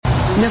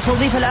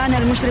نستضيف الآن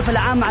المشرف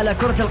العام على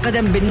كرة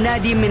القدم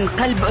بالنادي من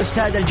قلب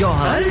أستاذ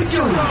الجوهر.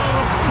 الجولة.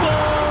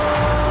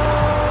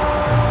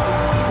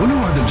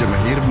 ونوعد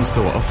الجماهير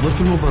بمستوى أفضل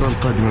في المباراة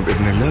القادمة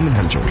بإذن الله من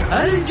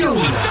هالجولة.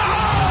 الجولة.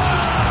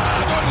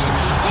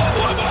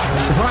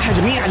 بصراحة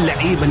جميع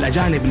اللعيبة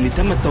الأجانب اللي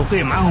تم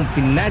التوقيع معهم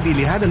في النادي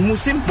لهذا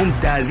الموسم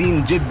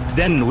ممتازين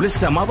جدا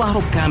ولسه ما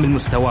ظهروا بكامل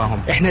مستواهم.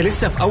 احنا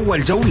لسه في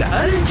أول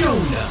جولة.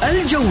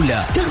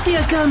 الجولة تغطية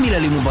كاملة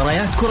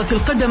لمباريات كرة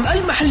القدم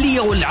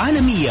المحلية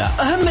والعالمية،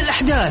 أهم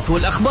الأحداث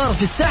والأخبار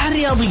في الساحة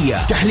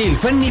الرياضية، تحليل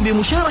فني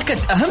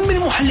بمشاركة أهم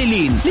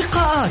المحللين،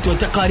 لقاءات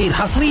وتقارير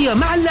حصرية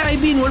مع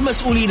اللاعبين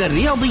والمسؤولين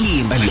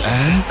الرياضيين.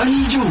 الآن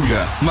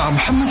الجولة مع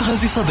محمد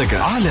غازي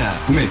صدقة على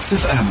ميكس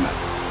اف ام.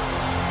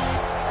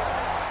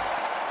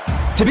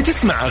 تبي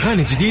تسمع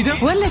أغاني جديدة؟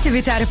 ولا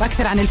تبي تعرف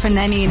أكثر عن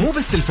الفنانين؟ مو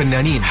بس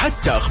الفنانين،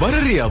 حتى أخبار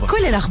الرياضة،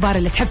 كل الأخبار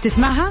اللي تحب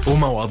تسمعها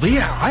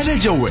ومواضيع على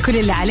جوك. كل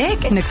اللي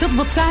عليك إنك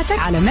تضبط ساعتك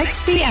على ميكس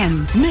بي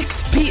ام. ميكس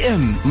بي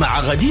ام مع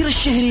غدير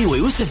الشهري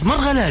ويوسف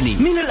مرغلاني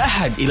من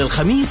الأحد إلى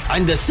الخميس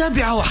عند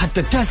 7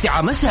 وحتى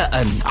 9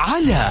 مساء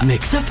على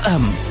ميكس اف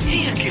ام.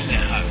 هي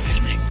كلها في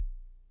الميكس.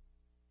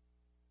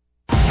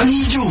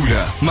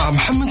 الجولة مع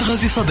محمد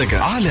غازي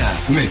صدقة على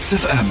ميكس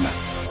اف ام.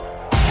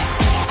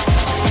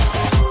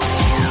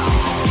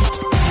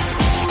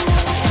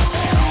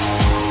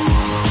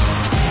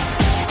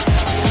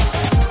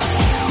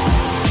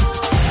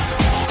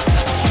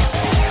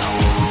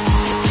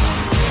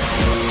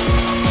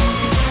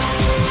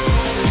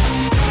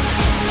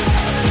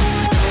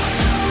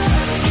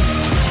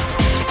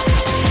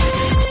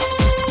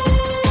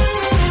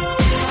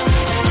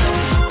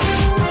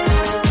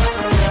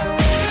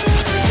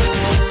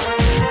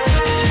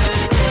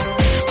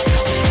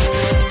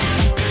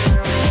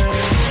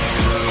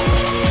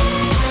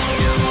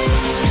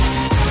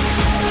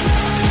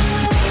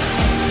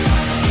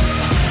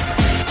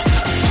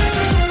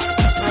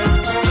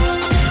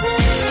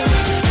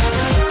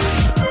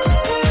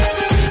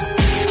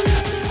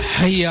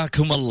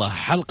 حياكم الله،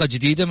 حلقة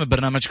جديدة من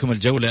برنامجكم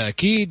الجولة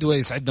أكيد،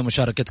 ويسعدنا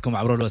مشاركتكم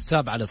عبر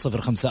الواتساب على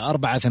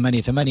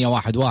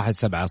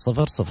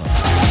 0548811700.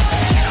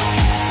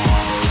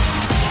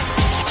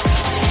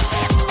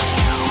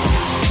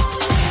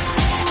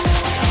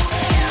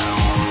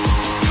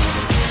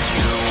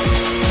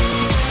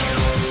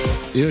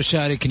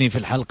 يشاركني في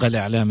الحلقة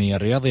الإعلامية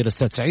الرياضية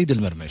الأستاذ سعيد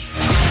المرمش.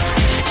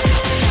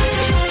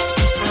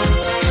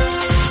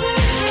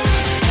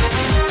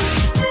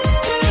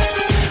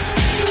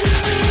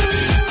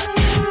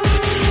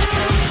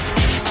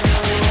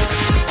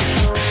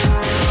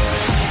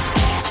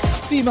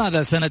 في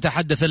ماذا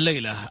سنتحدث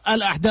الليلة؟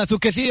 الأحداث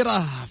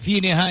كثيرة في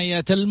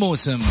نهاية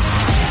الموسم.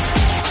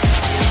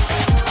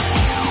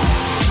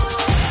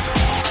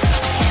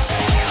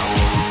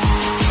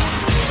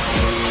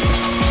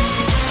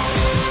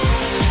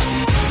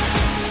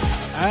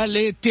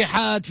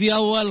 الاتحاد في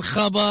أول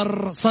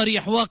خبر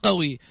صريح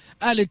وقوي،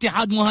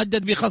 الاتحاد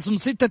مهدد بخصم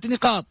 6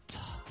 نقاط.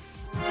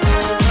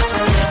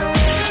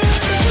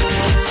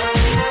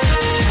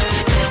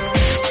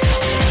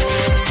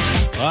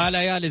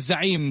 وليالي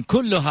الزعيم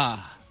كلها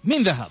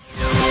من ذهب.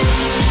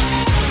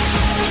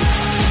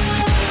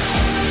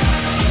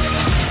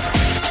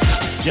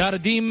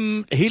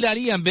 جارديم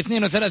هلاليا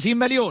ب32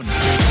 مليون.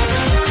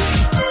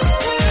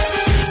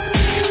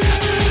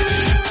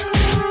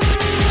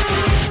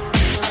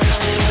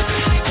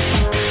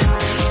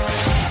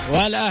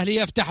 والأهلي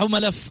يفتح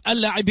ملف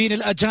اللاعبين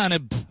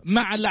الأجانب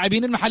مع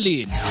اللاعبين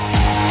المحليين.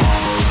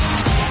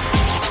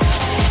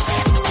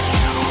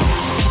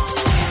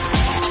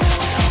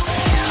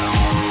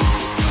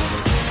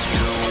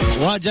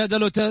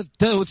 وجدل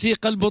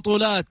توثيق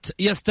البطولات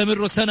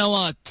يستمر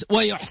سنوات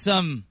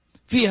ويحسم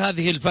في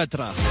هذه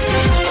الفترة.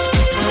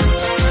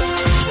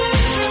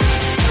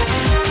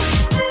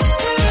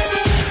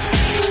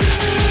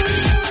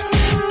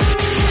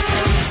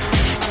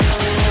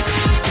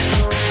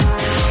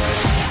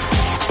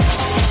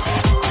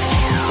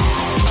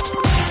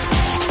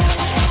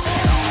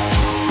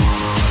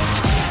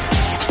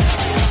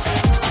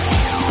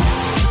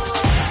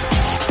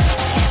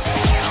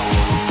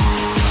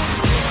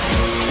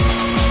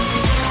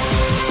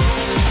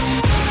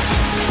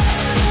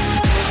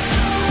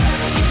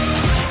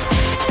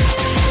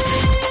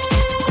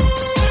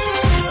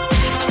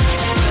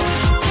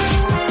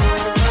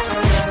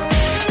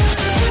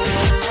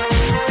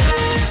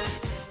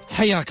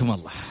 حياكم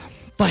الله.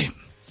 طيب،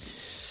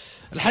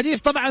 الحديث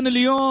طبعا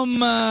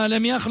اليوم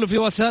لم يخلو في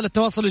وسائل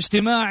التواصل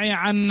الاجتماعي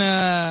عن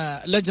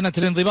لجنة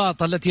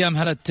الانضباط التي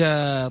أمهلت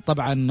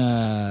طبعا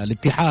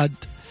الاتحاد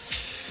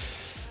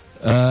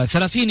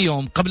 30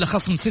 يوم قبل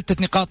خصم 6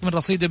 نقاط من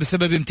رصيده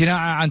بسبب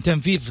امتناعه عن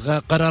تنفيذ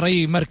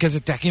قراري مركز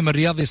التحكيم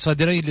الرياضي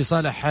الصادرين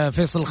لصالح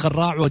فيصل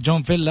الخراع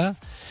وجون فيلا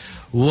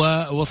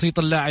ووسيط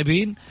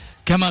اللاعبين.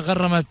 كما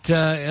غرمت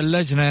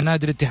اللجنة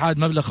نادي الاتحاد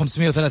مبلغ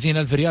 530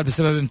 ألف ريال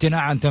بسبب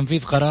امتناع عن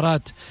تنفيذ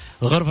قرارات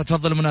غرفة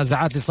فض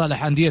المنازعات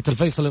لصالح أندية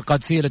الفيصل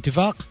القادسية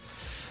الاتفاق.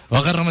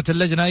 وغرمت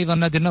اللجنة أيضا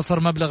نادي النصر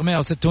مبلغ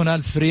 160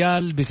 ألف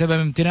ريال بسبب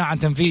امتناع عن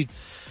تنفيذ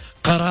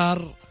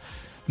قرار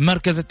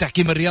مركز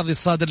التحكيم الرياضي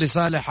الصادر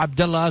لصالح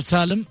عبد الله آل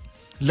سالم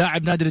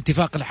لاعب نادي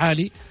الاتفاق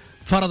الحالي.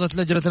 فرضت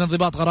لجنة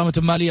الانضباط غرامة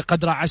مالية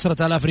قدر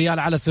 10,000 ريال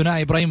على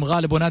الثنائي إبراهيم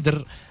غالب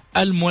ونادر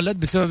المولد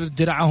بسبب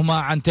امتناعهما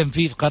عن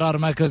تنفيذ قرار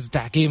مركز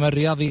التحكيم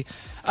الرياضي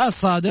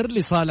الصادر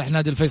لصالح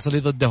نادي الفيصلي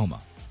ضدهما.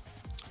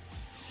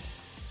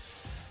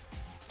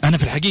 أنا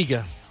في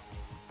الحقيقة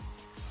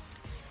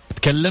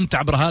تكلمت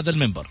عبر هذا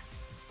المنبر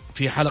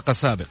في حلقة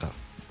سابقة،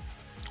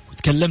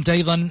 وتكلمت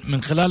أيضا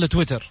من خلال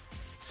تويتر،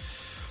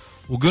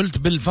 وقلت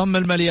بالفم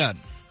المليان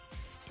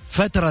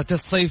فترة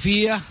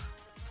الصيفية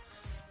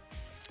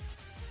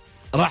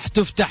راح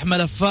تفتح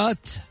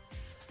ملفات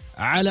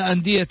على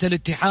أندية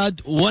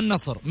الاتحاد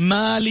والنصر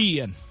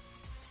ماليا.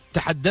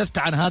 تحدثت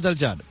عن هذا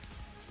الجانب،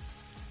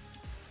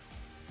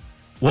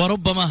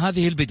 وربما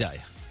هذه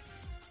البداية.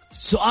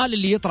 السؤال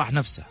اللي يطرح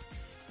نفسه،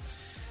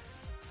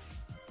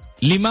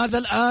 لماذا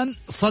الآن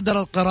صدر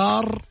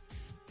القرار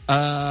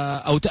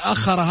أو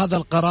تأخر هذا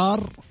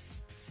القرار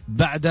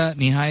بعد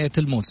نهاية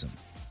الموسم؟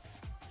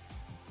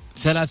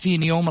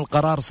 30 يوم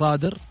القرار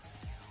صادر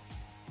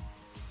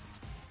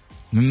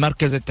من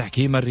مركز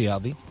التحكيم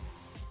الرياضي،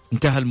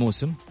 انتهى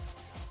الموسم.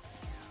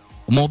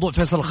 وموضوع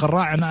فيصل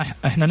الخراع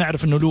احنا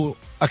نعرف انه له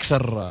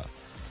اكثر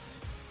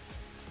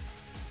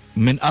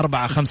من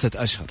 4-5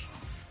 أشهر.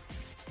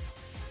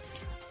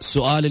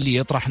 السؤال اللي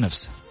يطرح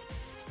نفسه،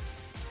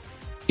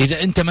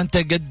 اذا انت ما انت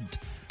قد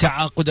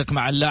تعاقدك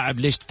مع اللاعب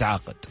ليش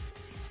تتعاقد؟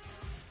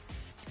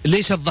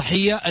 ليش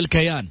الضحية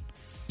الكيان؟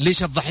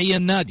 ليش الضحية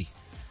النادي؟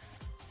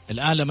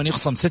 الآن لما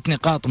يخصم 6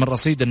 نقاط من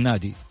رصيد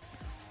النادي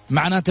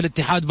معناته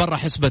الاتحاد برا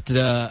حسبة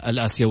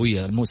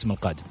الآسيوية الموسم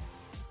القادم.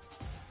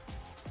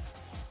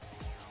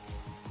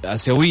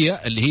 الآسيوية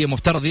اللي هي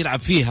مفترض يلعب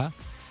فيها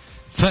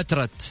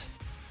فترة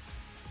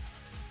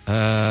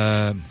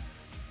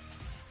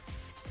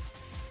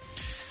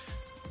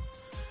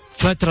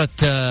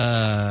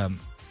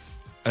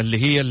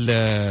اللي هي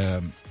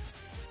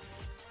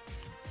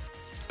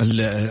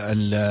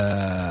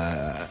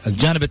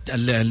الجانب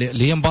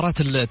اللي هي مباراة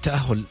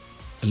التأهل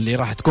اللي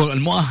راح تكون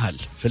المؤهل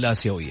في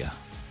الآسيوية.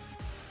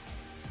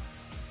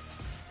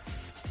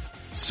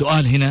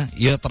 السؤال هنا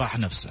يطرح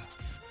نفسه،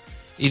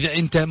 إذا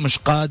أنت مش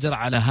قادر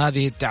على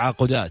هذه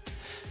التعاقدات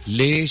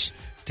ليش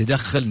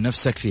تدخل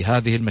نفسك في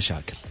هذه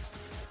المشاكل؟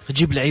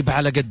 تجيب لعيبة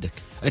على قدك،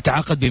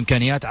 اتعاقد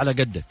بإمكانيات على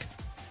قدك.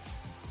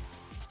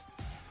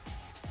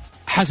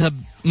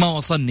 حسب ما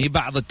وصلني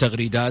بعض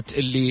التغريدات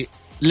اللي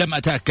لم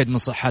أتأكد من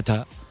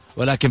صحتها،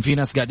 ولكن في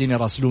ناس قاعدين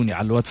يراسلوني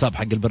على الواتساب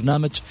حق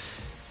البرنامج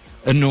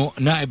أنه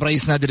نائب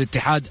رئيس نادي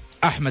الاتحاد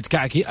أحمد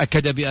كعكي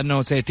أكد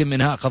بأنه سيتم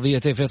إنهاء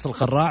قضيتي فيصل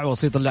الخراع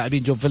ووسيط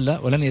اللاعبين جون فيلا،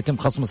 ولن يتم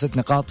خصم 6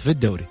 نقاط في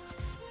الدوري.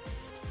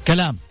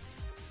 كلام.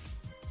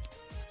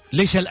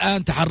 ليش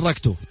الآن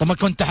تحركتوا؟ طب ما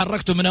كنت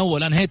تحركتوا من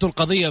أول، أنهيتوا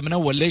القضية من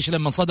أول، ليش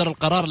لما صدر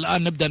القرار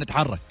الآن نبدأ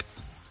نتحرك؟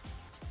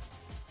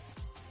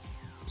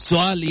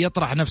 السؤال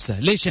يطرح نفسه،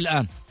 ليش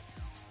الآن؟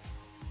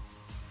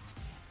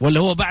 ولا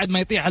هو بعد ما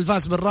يطيح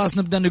الفاس بالراس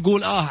نبدأ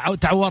نقول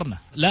تعورنا؟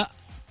 لا،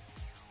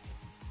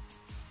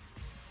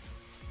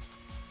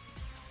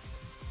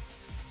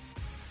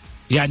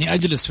 يعني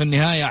أجلس في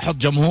النهاية أحط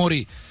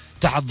جمهوري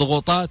تحت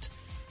ضغوطات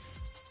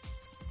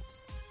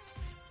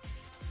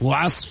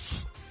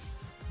وعصف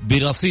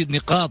برصيد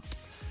نقاط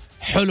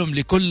حلم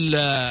لكل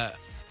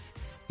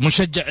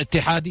مشجع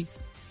اتحادي؟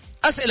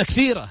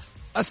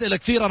 أسئلة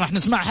كثيرة راح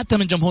نسمعها حتى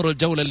من جمهور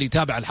الجولة اللي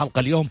يتابع الحلقة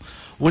اليوم،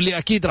 واللي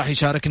أكيد راح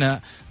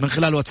يشاركنا من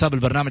خلال واتساب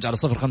البرنامج على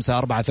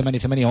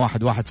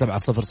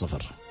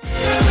 0548811700.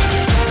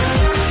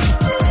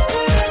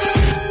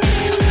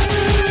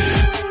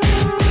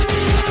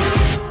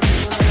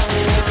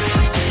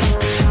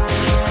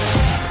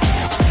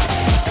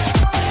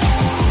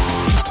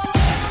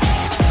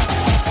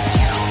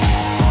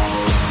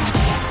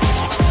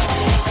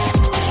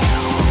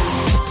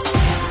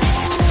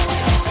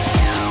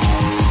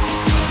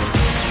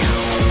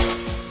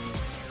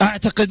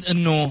 أعتقد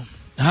أنه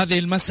هذه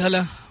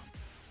المسألة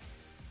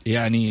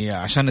يعني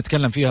عشان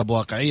نتكلم فيها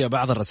بواقعية،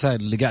 بعض الرسائل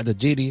اللي قاعدة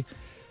تجيلي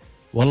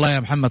والله يا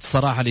محمد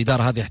الصراحة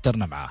الإدارة هذه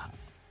احترنا معاها.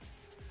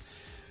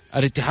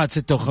 الاتحاد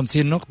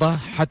 56 نقطة،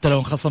 حتى لو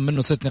انخصم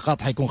منه 6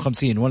 نقاط حيكون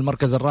 50،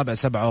 والمركز الرابع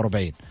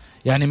 47،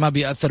 يعني ما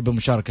بيأثر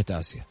بمشاركة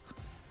آسيا.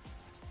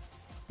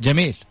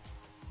 جميل.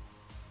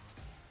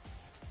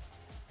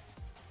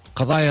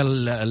 قضايا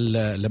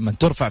لما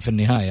ترفع في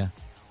النهاية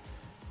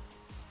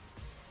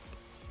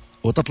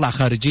وتطلع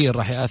خارجيا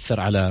راح يأثر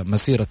على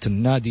مسيرة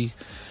النادي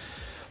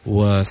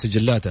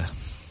وسجلاته.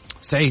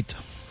 سعيد،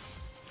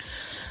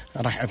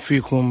 رحب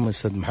فيكم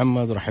أستاذ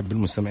محمد، رحب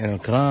بالمستمعين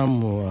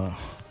الكرام.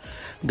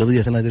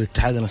 وقضية نادي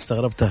الاتحاد أنا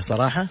استغربتها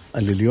صراحة.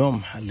 اللي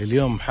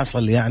اليوم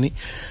حصل يعني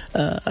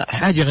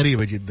حاجة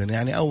غريبة جدا.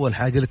 يعني أول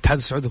حاجة الاتحاد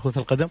السعودي لكرة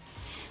القدم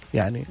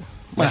يعني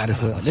ما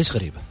أعرف ليش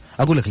غريبة.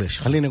 أقول لك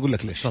ليش، خليني أقول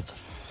لك ليش. تفضل.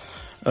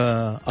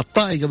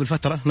 الطائي قبل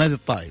فترة، نادي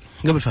الطائي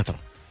قبل فترة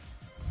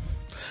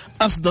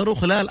أصدروا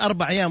خلال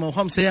 4 أيام أو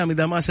 5 أيام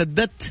إذا ما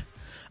سددت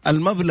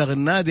المبلغ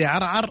النادي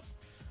عرعر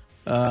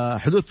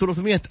حدود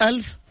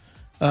 300,000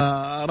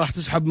 راح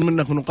تسحب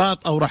منك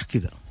نقاط أو راح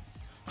كذا.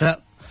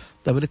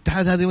 طب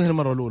الاتحاد هذه وين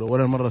المرة الأولى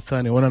ولا المرة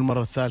الثانية ولا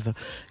المرة الثالثة؟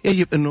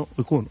 يجب أنه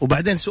يكون.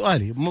 وبعدين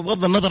سؤالي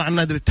بغض النظر عن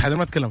نادي الاتحاد،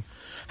 ما أتكلم،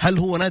 هل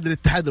هو نادي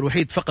الاتحاد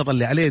الوحيد فقط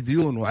اللي عليه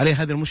ديون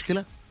وعليه هذه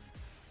المشكلة؟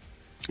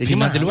 في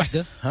نادي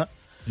الوحدة؟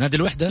 نادي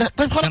الوحدة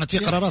طيب كانت في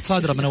قرارات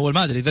صادرة من أول،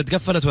 ما أدري إذا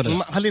تقفلت ولا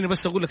لا. خليني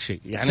بس أقول لك شيء،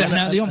 يعني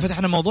احنا اليوم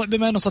فتحنا موضوع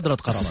بما أنه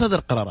صدرت قرارات، صدر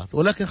قرارات،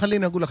 ولكن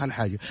خليني أقول لك على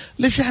حاجة.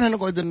 ليش احنا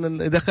نقعد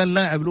إذا كان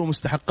لاعب له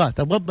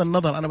مستحقات؟ بغض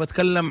النظر أنا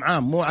بتكلم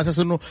عام، مو على أساس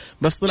إنه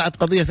بس طلعت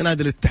قضية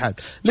نادي الاتحاد.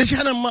 ليش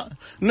احنا ما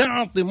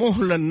نعطي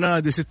مهلة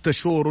النادي 6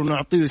 شهور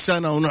ونعطيه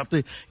سنة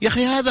ونعطيه؟ يا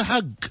أخي هذا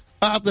حق،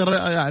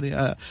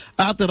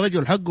 أعطي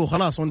الرجل حقه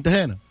وخلاص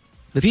وانتهينا.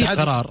 في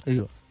قرار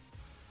أيوه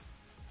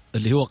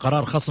اللي هو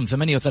قرار خصم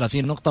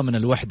 38 نقطة من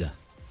الوحدة،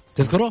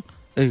 تذكره؟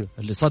 أيوه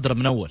اللي صدر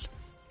من أول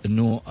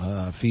إنه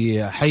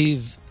في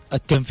حيز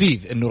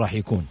التنفيذ إنه راح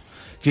يكون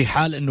في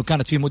حال إنه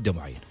كانت في مدة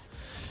معينة،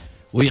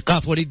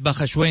 وإيقاف وليد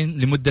باخشوين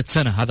لمدة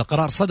سنة. هذا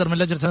قرار صدر من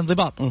لجنة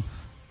الانضباط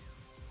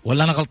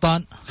ولا أنا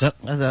غلطان؟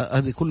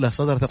 هذه كلها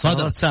صدرت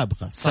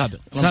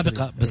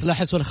سابقة بس لا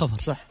حس ولا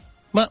خبر. صح.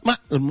 ما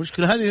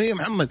المشكلة هذه هي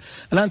محمد.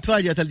 الآن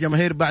تفاجأت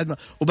الجماهير بعد ما،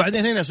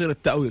 وبعدين هنا يصير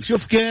التأويل.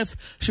 شوف كيف،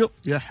 شوف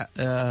يا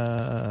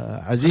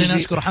عزيزي. خلينا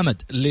نشكر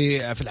حمد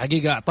اللي في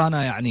الحقيقة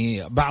أعطانا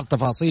يعني بعض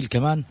تفاصيل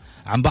كمان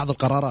عن بعض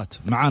القرارات،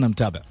 معانا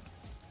متابع.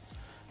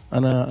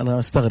 أنا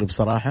أستغرب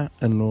صراحة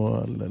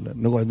إنه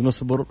نقعد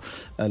نصبر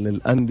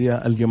للأندية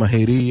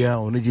الجماهيرية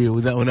ونجي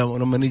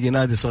ولما نجي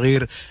نادي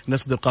صغير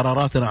نصدر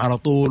قراراتنا على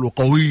طول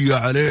وقوية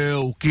عليه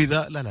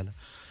وكذا. لا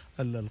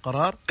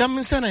القرار كم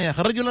من سنة يا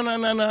أخي الرجل.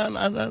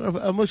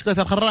 أنا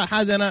مشكلة الخراء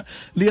هذا أنا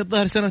لي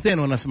الظهر 2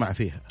 وأنا أسمع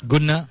فيها.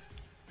 قلنا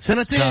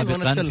 2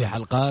 سابقا في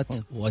حلقات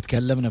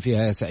واتكلمنا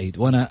فيها يا سعيد،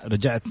 وأنا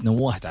رجعت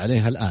نوهت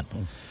عليها الآن.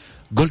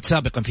 قلت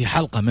سابقا في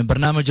حلقة من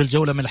برنامج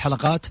الجولة من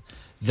الحلقات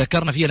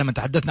ذكرنا فيها لما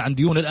تحدثنا عن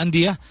ديون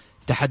الأندية،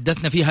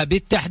 تحدثنا فيها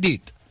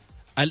بالتحديد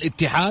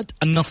الاتحاد،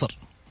 النصر.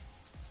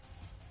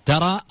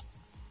 ترى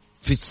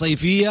في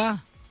الصيفية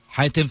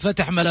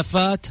حيتنفتح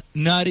ملفات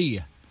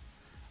نارية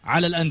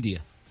على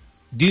الأندية،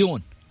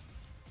 ديون،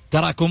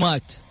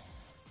 تراكمات،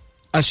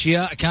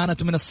 أشياء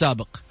كانت من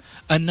السابق.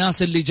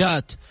 الناس اللي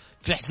جات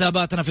في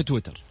حساباتنا في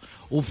تويتر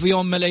وفي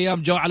يوم من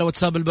الأيام جاءوا على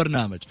واتساب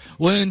البرنامج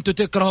وانتوا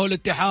تكرهوا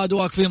الاتحاد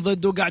واقفين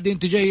ضده وقاعدين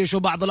تجيشوا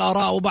بعض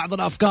الآراء وبعض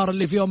الأفكار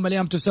اللي في يوم من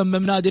الأيام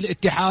تسمم نادي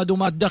الاتحاد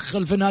وما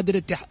تدخل في نادي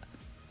الاتحاد.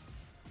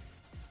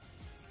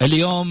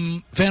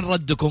 اليوم فين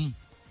ردكم؟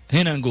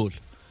 هنا نقول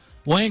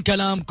وين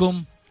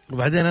كلامكم؟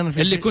 وبعدين أنا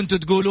اللي كنتوا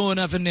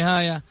تقولونه في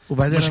النهاية.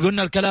 مش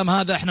قلنا الكلام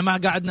هذا؟ احنا ما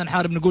قعدنا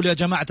نحارب نقول يا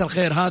جماعة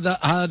الخير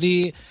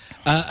هذه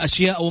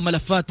أشياء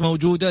وملفات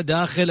موجودة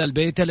داخل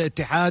البيت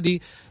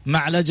الاتحادي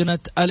مع لجنة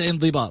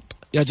الانضباط.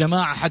 يا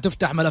جماعة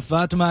حتفتح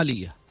ملفات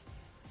مالية.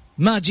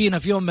 ما جينا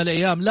في يوم من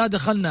الأيام لا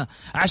دخلنا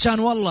عشان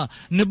والله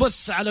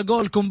نبث على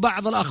قولكم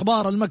بعض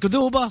الأخبار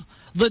المكذوبة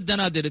ضد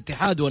نادي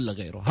الاتحاد ولا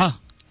غيره.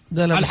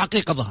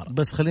 الحقيقة ظهر.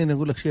 بس خليني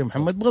أقول لك شيء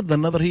محمد، بغض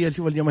النظر هي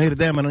شوف الجماهير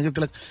دائما، أنا قلت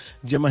لك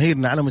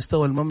جماهيرنا على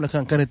مستوى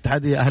المملكة كانت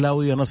اتحادية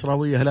أهلاوية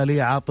نصراوية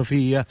هلالية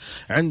عاطفية،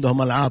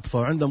 عندهم العاطفة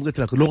وعندهم قلت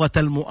لك لغة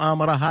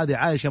المؤامرة هذه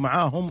عايشة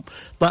معاهم.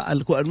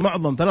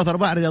 معظم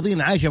 3-4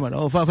 رياضيين عايشة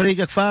معهم.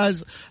 فريقك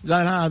فاز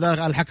قال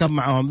هذا الحكم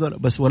معهم ذول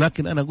بس.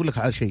 ولكن أنا أقول لك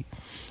على شيء،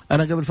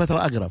 أنا قبل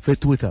فترة أقرأ في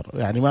تويتر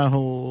يعني ما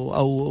هو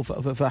أو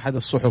في أحد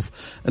الصحف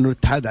إنه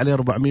الاتحاد عليه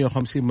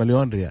 450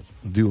 مليون ريال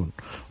ديون،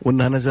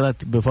 وإنها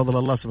نزلت بفضل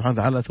الله سبحانه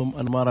وتعالى ثم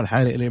أنمار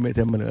الحالة إلى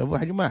 200 مليون.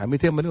 يا جماعة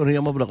 200 مليون هي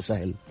مبلغ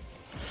سهل.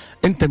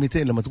 أنت 200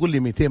 لما تقول لي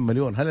 200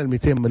 مليون، هل ال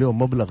 200 مليون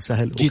مبلغ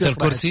سهل؟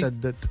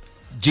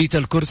 جيت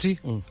الكرسي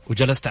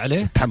وجلست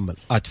عليه اتحمل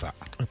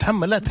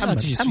اتحمل لا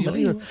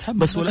اتحمل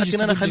بس.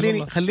 ولكن انا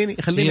خليني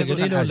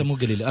قليل ولا مو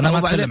قليل؟ انا ما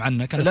اتكلم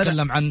عنك، انا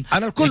اتكلم عن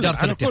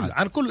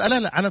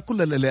عن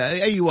الكل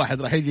اي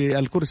واحد راح يجي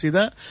الكرسي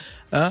ده.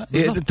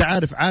 انت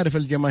عارف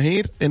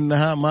الجماهير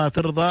انها ما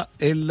ترضى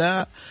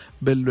الا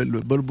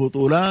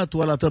بالبطولات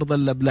ولا ترضى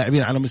الا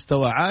بلاعبين على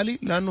مستوى عالي،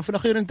 لانه في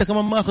الاخير انت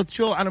كمان ماخذ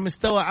شو على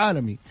مستوى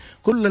عالمي.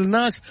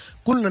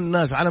 كل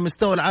الناس على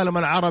مستوى العالم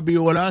العربي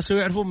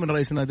والاسيوي يعرفون من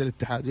رئيس نادي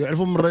الاتحاد،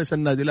 ويعرفون من رئيس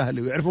النادي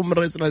الاهلي، ويعرفون من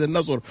رئيس نادي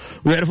النصر،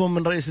 ويعرفون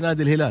من رئيس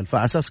نادي الهلال.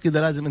 فعساس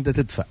كذا لازم انت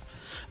تدفع.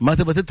 ما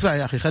تبغى تدفع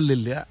يا اخي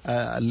خلي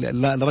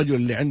الرجل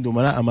اللي عنده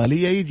مناعه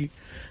ماليه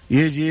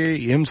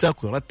يجي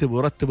يمسك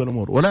ويرتب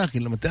الامور.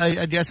 ولكن لما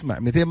اجي اسمع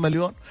 200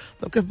 مليون،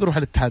 طب كيف بيروح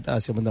الاتحاد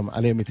اسيا من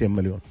عليه 200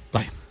 مليون؟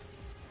 طيب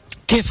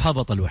كيف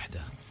هبط الوحدة؟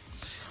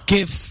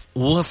 كيف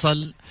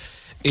وصل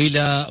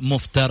إلى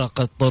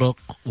مفترق الطرق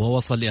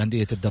ووصل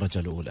لأندية الدرجة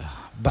الأولى؟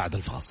 بعد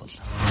الفاصل.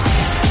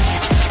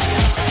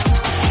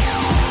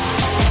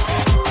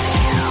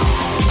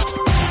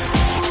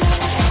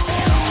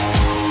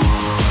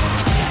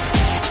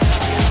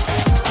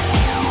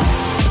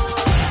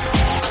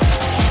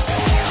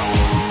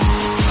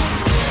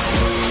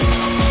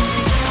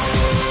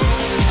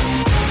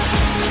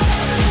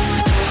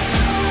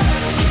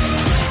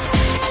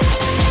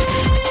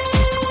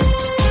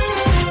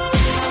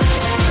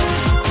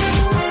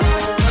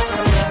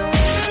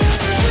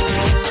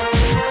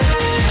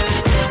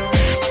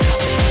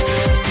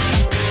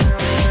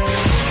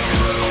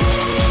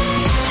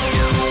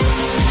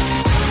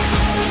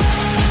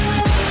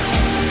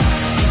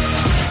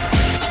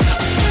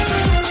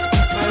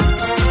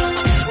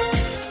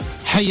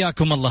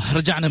 حياكم الله،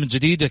 رجعنا من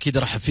جديد. أكيد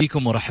رحب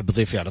فيكم ورحب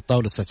بضيفي على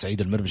الطاولة أستاذ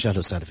سعيد المرمش. أهلا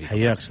وسهلا فيكم.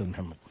 حياك أستاذ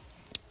محمد.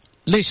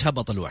 ليش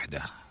هبط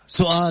الوحدة؟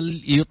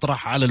 سؤال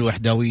يطرح على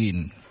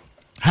الوحداويين.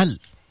 هل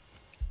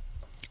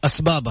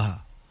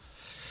أسبابها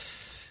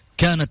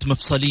كانت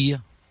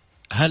مفصلية؟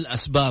 هل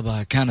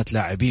أسبابها كانت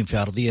لاعبين في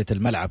أرضية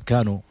الملعب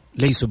كانوا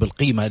ليسوا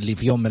بالقيمة اللي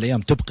في يوم من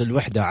الأيام تبقي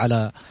الوحدة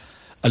على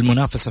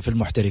المنافسة في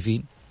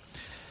المحترفين؟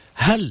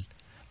 هل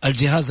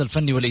الجهاز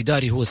الفني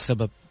والإداري هو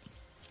السبب؟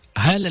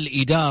 هل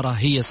الإدارة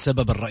هي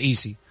السبب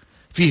الرئيسي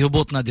في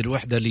هبوط نادي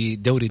الوحدة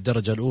لدوري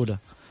الدرجة الأولى؟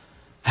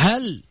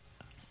 هل،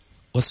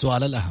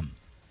 والسؤال الأهم،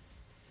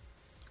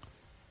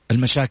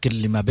 المشاكل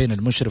اللي ما بين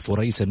المشرف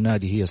ورئيس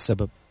النادي هي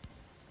السبب؟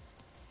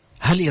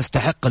 هل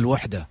يستحق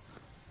الوحدة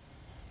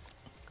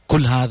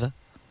كل هذا؟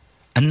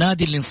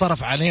 النادي اللي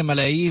انصرف عليه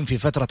ملايين في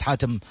فترة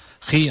حاتم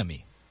خيمي،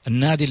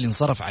 النادي اللي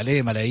انصرف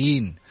عليه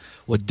ملايين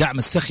والدعم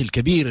السخي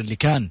الكبير اللي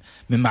كان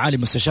من معالي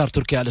مستشار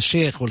تركي آل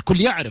الشيخ،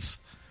 والكل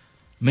يعرف،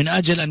 من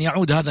أجل أن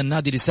يعود هذا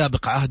النادي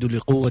لسابق عهده،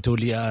 لقوته،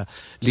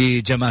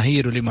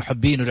 لجماهيره،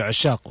 لمحبينه،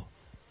 لعشاقه.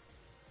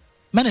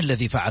 من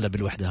الذي فعل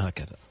بالوحدة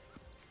هكذا؟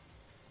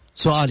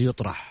 سؤال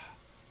يطرح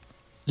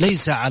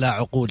ليس على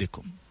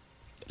عقولكم،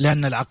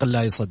 لأن العقل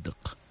لا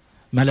يصدق.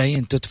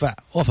 ملايين تدفع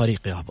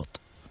وفريق يهبط.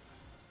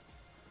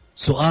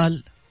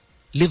 سؤال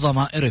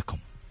لضمائركم،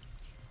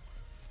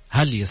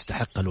 هل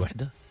يستحق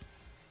الوحدة؟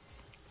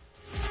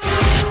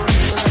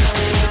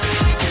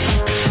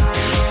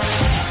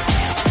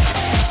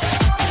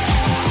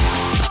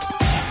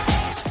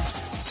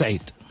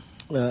 سعيد.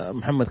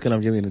 محمد،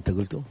 كلام جميل انت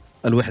قلته.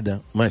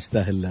 الوحدة ما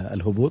يستاهل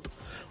الهبوط،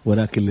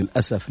 ولكن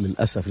للأسف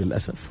للأسف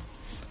للأسف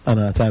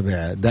أنا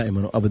أتابع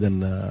دائما وأبدا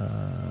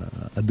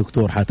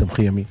الدكتور حاتم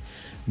خيمي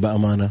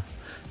بأمانة،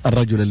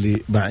 الرجل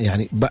اللي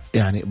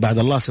يعني بعد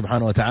الله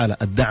سبحانه وتعالى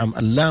الدعم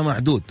اللا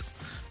محدود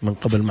من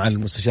قبل معالي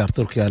المستشار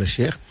تركي آل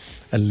الشيخ،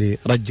 اللي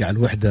رجع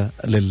الوحدة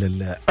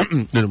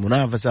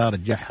للمنافسة،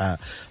 رجع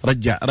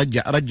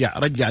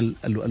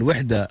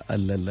الوحدة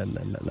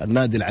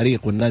النادي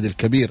العريق والنادي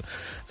الكبير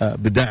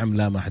بدعم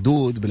لا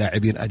محدود،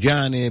 بلاعبين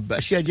أجانب،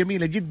 بأشياء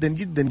جميلة جدا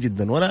جدا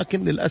جدا.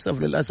 ولكن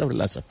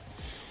للأسف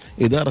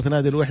إدارة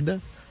نادي الوحدة،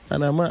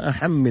 أنا ما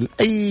أحمل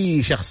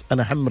أي شخص،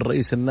 أنا أحمل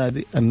رئيس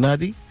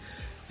النادي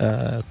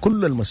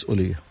كل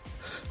المسؤولية.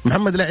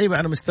 محمد لعيبة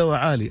على مستوى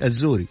عالي،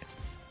 الزوري،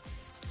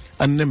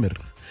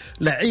 النمر،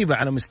 لعيبة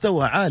على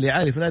مستوى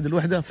عالي في نادي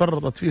الوحدة،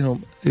 فرطت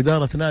فيهم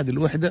إدارة نادي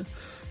الوحدة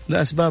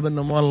لأسباب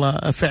أنهم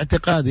والله في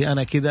اعتقادي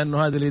أنا كذا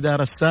أنه هذه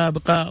الإدارة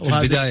السابقة. في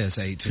البداية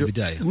سعيد، في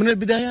البداية من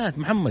البدايات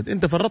محمد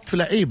أنت فرطت في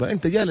لعيبة،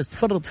 أنت جالس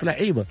تفرط في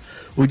لعيبة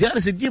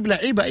وجالس تجيب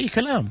لعيبة أي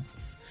كلام.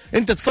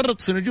 انت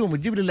تفرط في نجوم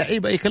وتجيب لي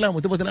لعيبه اي كلام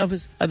وتبغى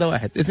تنافس. هذا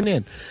واحد.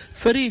 اثنين،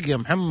 فريق يا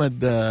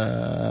محمد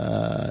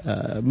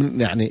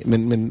يعني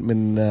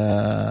من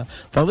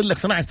فاضل لك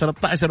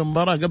 12-13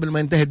 مباراه قبل ما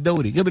ينتهي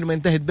الدوري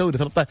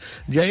 13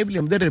 جايب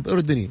لي مدرب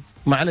اردني،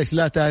 معلش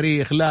لا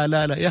تاريخ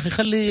لا يا اخي،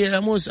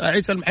 خلي موسى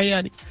عيسى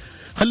المحياني،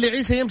 خلي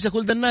عيسى يمسك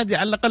ولد النادي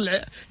على الأقل،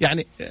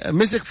 يعني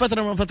مسك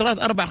فترة من فترات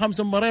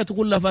 4-5 مباريات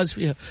وكلها فاز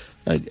فيها.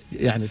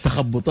 يعني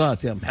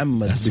تخبطات يا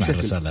محمد. اسمع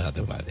الرسالة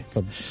هذا بعدين.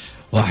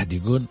 واحد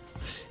يقول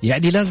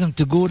يعني لازم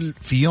تقول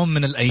في يوم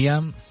من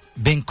الأيام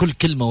بين كل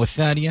كلمة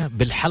والثانية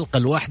بالحلقة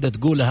الواحدة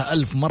تقولها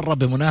 1000 مرة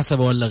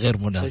بمناسبة ولا غير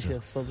مناسبة.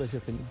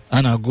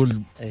 أنا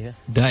أقول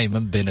دائما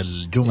بين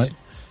الجمل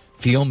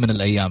في يوم من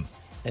الأيام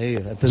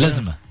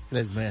لازمة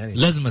يعني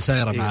لازمة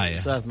سايرة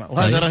معايا.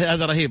 وهذا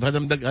هذا رهيب، هذا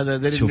هذا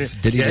دليل، شوف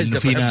دليل إنه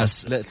في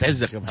ناس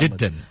تعزك يا محمد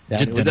جدا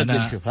يعني جدا.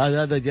 أنا شوف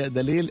هذا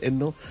دليل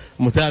إنه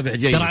متابع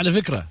جيد. ترى على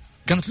فكرة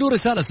كانت له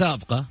رسالة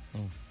سابقة،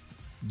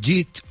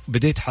 جيت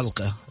بديت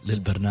حلقة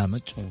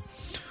للبرنامج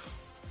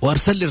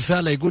وأرسل لي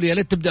رسالة يقول يا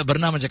ليت تبدأ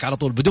برنامجك على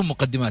طول بدون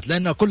مقدمات،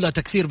 لأنها كلها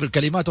تكسير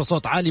بالكلمات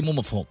وصوت عالي مو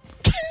مفهوم.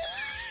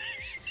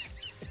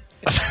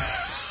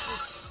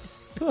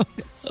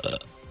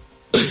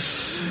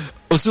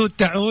 أسود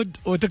تعود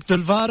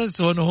وتقتل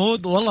فارس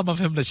ونهوض، والله ما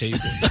فهمنا شيء.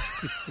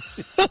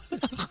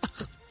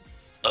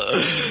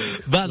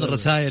 بعض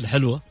الرسائل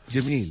حلوة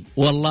جميل،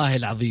 والله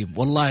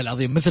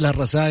العظيم مثل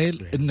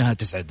هالرسائل إنها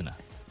تسعدنا،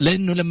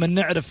 لأنه لما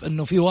نعرف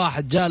إنه في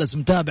واحد جالس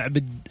متابع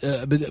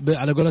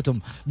على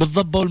قولتهم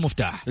بالضبة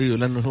والمفتاح. أيوه،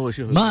 لأنه هو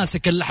شوف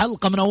ماسك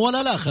الحلقة من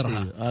أولها لآخرها.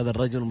 أيوه، هذا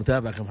الرجل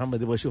متابع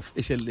محمد يبغى يشوف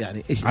إيش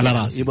يعني إيش على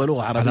راسي، يبغى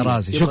لغة عربية، على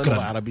راسي. شكرا.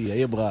 لغة عربية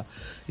يبغى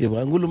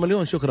نقول له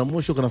مليون شكرا،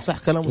 مو شكرا، صح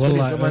كلام سليم.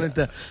 كمان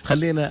أنت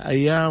خلينا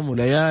أيام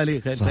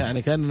وليالي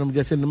يعني كأننا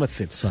جالسين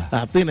نمثل. صح.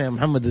 أعطينا يا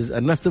محمد،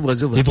 الناس تبغى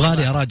زبدة.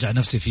 يبغالي أراجع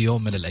نفسي في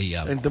يوم من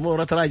الأيام. أنت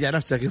مو تراجع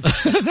نفسك.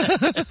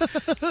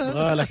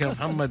 يبغالك يا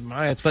محمد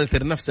معايا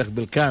تفلتر نفسك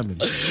بالكامل،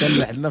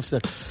 تسلح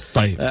لنفسك.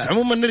 طيب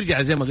عموما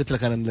نرجع زي ما قلت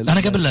لك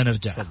أنا قبل لا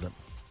نرجع فضل.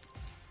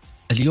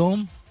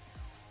 اليوم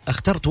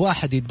اخترت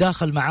واحد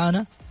يتداخل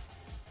معانا،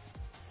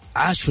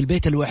 عاش في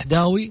البيت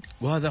الوحداوي،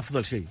 وهذا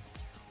أفضل شيء،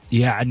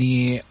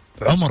 يعني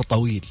عمر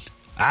طويل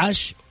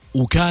عاش،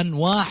 وكان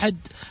واحد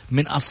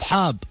من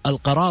أصحاب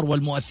القرار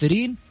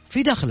والمؤثرين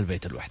في داخل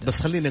البيت الوحدة.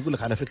 بس خليني أقول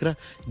لك على فكرة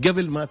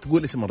قبل ما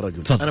تقول اسم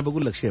الرجل طب. أنا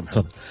بقول لك شيء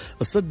محمد.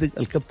 الصدق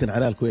الكابتن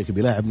علاء الكويكي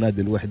بيلاعب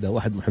نادي الوحدة،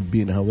 واحد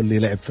محبينها، واللي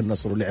لعب في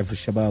النصر ولعب في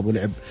الشباب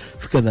ولعب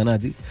في كذا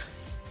نادي،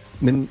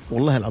 من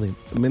والله العظيم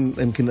من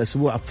يمكن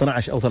أسبوع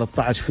 12 أو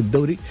 13 في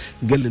الدوري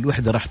قال لي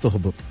الوحدة راح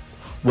تهبط،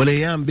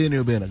 والايام بيني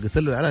وبينه قلت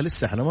له علاء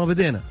لسه احنا ما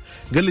بدينا.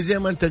 قال لي زي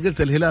ما انت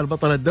قلت الهلال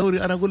بطل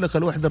الدوري انا اقول لك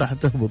الوحده راح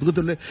تهبط. قلت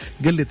له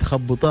قال لي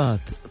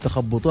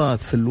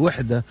تخبطات في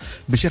الوحده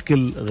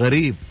بشكل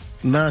غريب.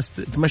 ناس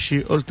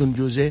تمشي أولتون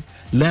جوزيه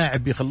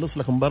لاعب يخلص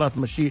لك مباراة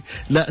تمشي،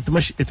 لا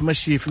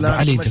تمشي فلان.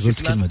 علي انت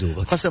قلت كلمة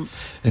دوبك، قسم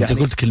انت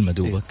يعني قلت كلمة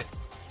دوبك.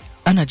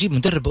 انا اجيب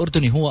مدرب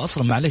اردني هو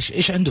اصلا معلش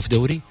ايش عنده في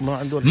دوري؟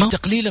 ما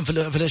تقليلا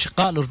في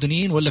الاشقاء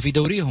الاردنيين ولا في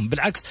دوريهم،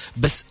 بالعكس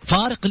بس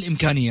فارق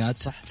الامكانيات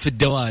صح. في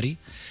الدواري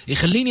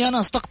يخليني انا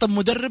استقطب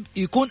مدرب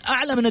يكون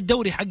اعلى من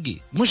الدوري حقي،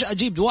 مش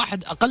اجيب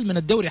واحد اقل من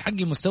الدوري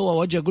حقي مستوى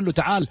واجي اقول له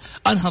تعال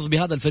انهض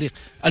بهذا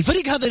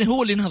الفريق هذا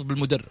هو اللي ينهض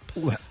بالمدرب.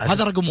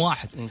 هذا رقم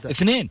واحد.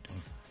 اثنين،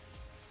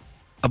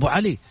 ابو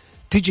علي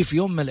تيجي في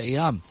يوم من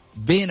الايام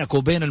بينك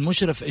وبين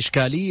المشرف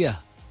اشكالية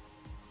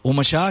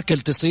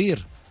ومشاكل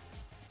تصير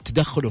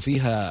تدخلوا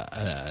فيها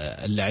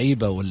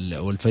اللعيبة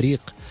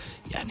والفريق،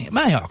 يعني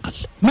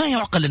ما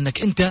يعقل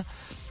انك انت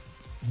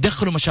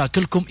تدخلوا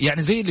مشاكلكم،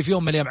 يعني زي اللي في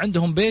يوم من الايام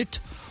عندهم بيت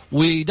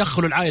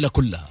ويدخلوا العائلة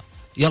كلها،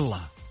 يلا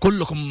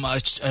كلكم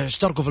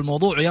اشتركوا في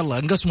الموضوع ويلا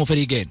انقسموا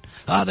فريقين،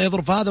 هذا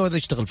يضرب في هذا وهذا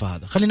يشتغل في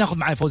هذا. خلينا ناخذ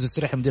معي فوزي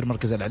السريح مدير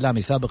مركز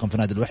الاعلامي سابقا في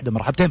نادي الوحدة.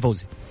 مرحبتين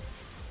فوزي.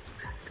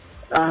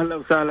 اهلا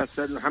وسهلا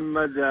استاذ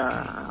محمد،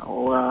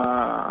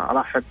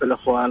 وارحب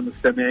بالاخوه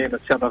المستمعين،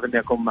 اتشرف اني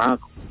اكون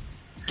معاكم.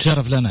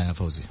 شرف لنا يا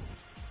فوزي.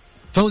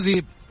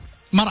 فوزي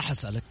ما راح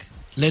أسألك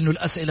لأنه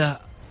الأسئلة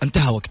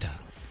انتهى وقتها.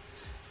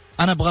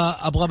 أنا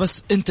أبغى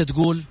بس أنت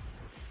تقول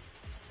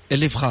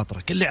اللي في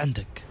خاطرك اللي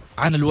عندك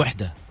عن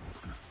الوحدة.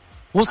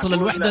 وصل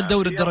الوحدة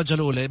لدوري الدرجة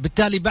الأولى،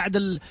 بالتالي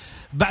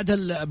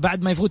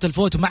بعد ما يفوت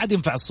الفوت ما عاد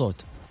ينفع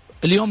الصوت.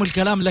 اليوم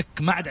الكلام لك،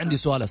 ما عاد عندي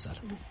سؤال أسأل.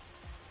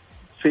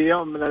 في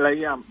يوم من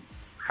الأيام،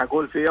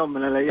 حقول في يوم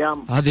من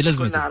الأيام هذه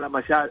لازمته.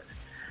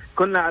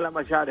 كنا على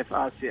مشارف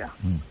آسيا.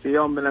 في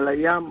يوم من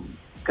الأيام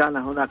كان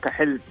هناك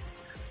حلم،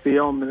 في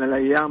يوم من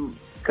الأيام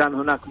كان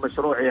هناك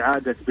مشروع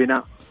إعادة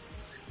بناء،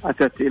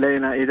 أتت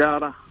إلينا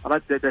إدارة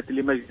رددت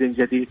لمجد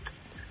جديد.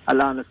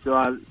 الآن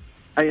السؤال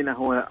أين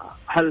هو؟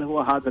 هل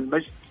هو هذا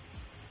المجد؟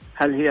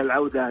 هل هي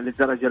العودة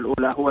للدرجة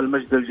الأولى هو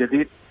المجد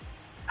الجديد؟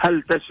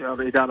 هل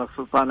تشعر إدارة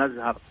سلطان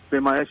أزهر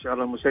بما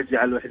يشعر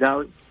المشجع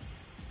الوحداوي؟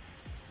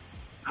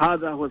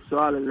 هذا هو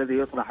السؤال الذي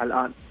يطرح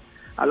الآن.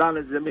 الآن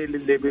الزميل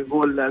اللي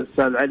بيقول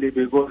الأستاذ علي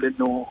بيقول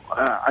إنه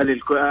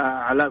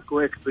علاء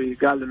الكويكي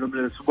قال إنه من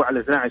الأسبوع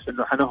 12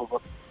 إنه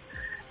حنهبط.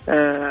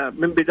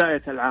 من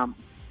بداية العام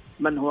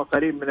من هو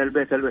قريب من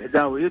البيت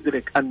الوحداوي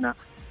يدرك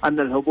أن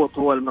الهبوط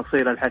هو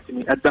المصير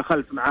الحتمي.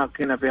 دخلت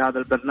معاك هنا في هذا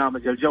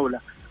البرنامج الجولة،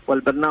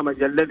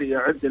 والبرنامج الذي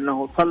يعد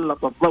أنه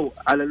سلط الضوء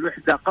على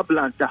الوحدة قبل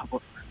أن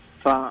تهبط،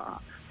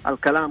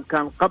 فالكلام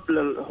كان قبل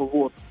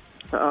الهبوط.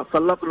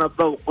 سلطنا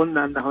الضوء،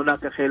 قلنا أن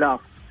هناك خلاف.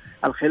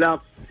 الخلاف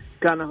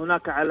كان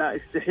هناك على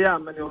استحياء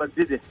من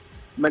يردده،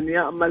 من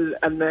يأمل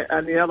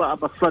أن يضع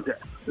بالصدع،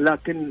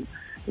 لكن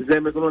زي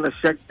ما يقولون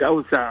الشق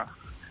أوسع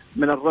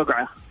من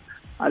الرقعة.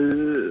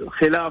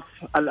 الخلاف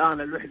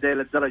الآن الوحدة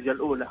إلى الدرجة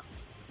الأولى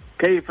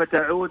كيف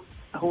تعود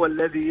هو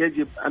الذي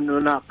يجب أن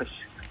نناقش.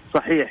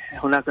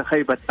 صحيح هناك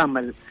خيبة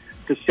أمل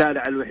في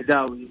الشارع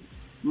الوحداوي،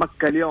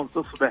 مكة اليوم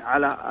تصبح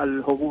على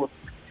الهبوط.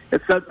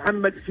 أستاذ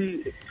محمد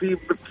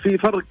في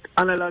فرق،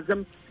 أنا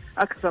لازمت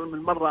أكثر من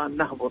مرة أن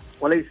نهبط،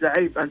 وليس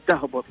عيب أن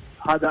تهبط،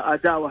 هذا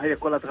أداء وهي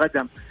كرة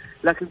قدم،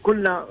 لكن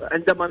كلنا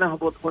عندما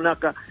نهبط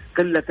هناك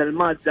قلة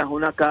المادة،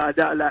 هناك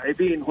أداء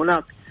لاعبين،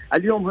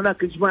 اليوم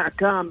هناك إجماع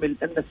كامل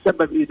أن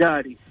السبب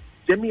إداري.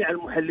 جميع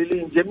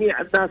المحللين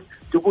جميع الناس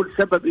تقول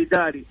سبب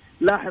إداري.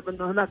 لاحظ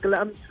أن هناك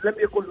لم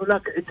يكن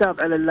هناك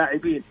عتاب على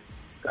اللاعبين،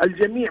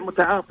 الجميع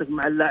متعاطف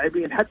مع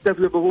اللاعبين حتى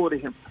في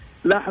ظهورهم.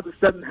 لاحظ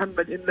أستاذ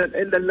محمد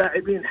إن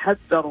اللاعبين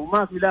حذروا،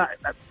 ما في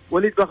لاعب،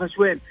 وليد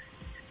بخشوين،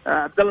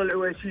 عبد الله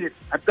العويشير،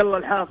 عبد الله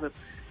الحافظ،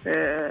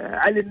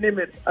 علي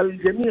النمر،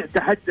 الجميع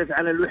تحدث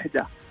عن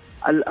الوحدة.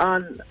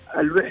 الآن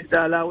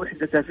الوحدة لا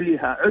وحدة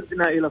فيها،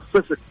 عدنا إلى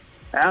الصفر.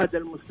 عاد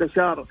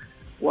المستشار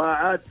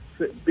وعاد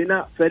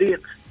بناء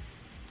فريق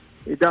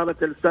إدارة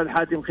الأستاذ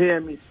حاتم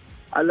خيمي.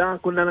 الآن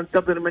كنا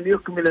ننتظر من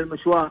يكمل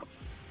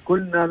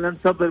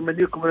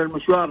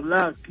المشوار،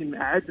 لكن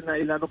عدنا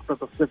إلى نقطة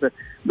الصفر.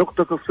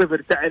 نقطة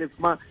الصفر تعرف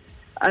ما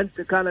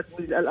أنت كانت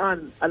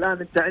الآن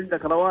أنت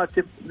عندك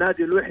رواتب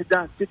نادي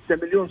الوحدة 6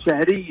 مليون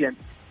شهريا،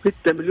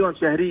 6 مليون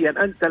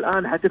شهريا. أنت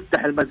الآن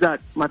حتفتح المزاد،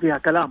 ما فيها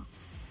كلام،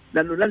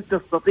 لأنه لن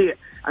تستطيع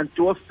أن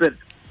توفر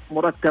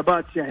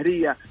مرتبات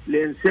شهرية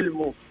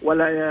لإنسلمو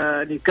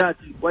ولا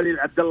نيكاتي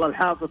ولا عبد الله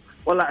الحافظ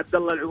ولا عبد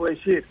الله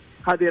العويشير.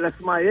 هذه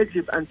الأسماء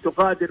يجب أن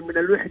تقادر من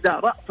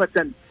الوحدة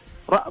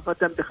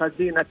رأفة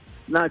بخزينة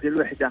نادي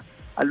الوحدة.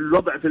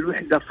 الوضع في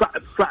الوحدة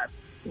صعب.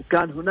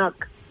 كان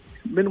هناك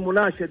من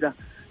مناشدة،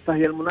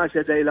 فهي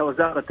المناشدة إلى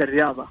وزارة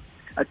الرياضة.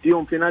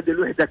 الديون في نادي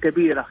الوحدة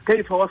كبيرة.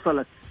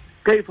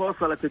 كيف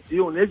وصلت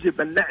الديون؟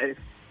 يجب أن نعرف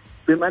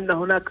بما أن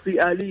هناك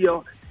في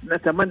آلية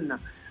نتمنى.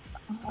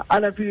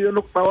 أنا في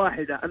نقطة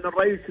واحدة، أن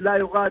الرئيس لا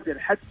يغادر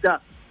حتى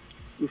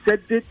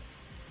يسدد.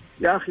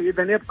 يا أخي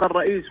إذا يبقى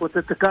الرئيس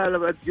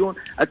وتتكالب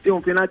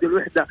الديون في نادي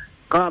الوحدة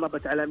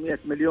قاربت على 100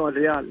 مليون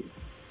ريال،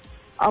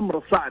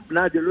 أمر صعب.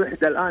 نادي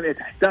الوحدة الآن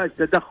تحتاج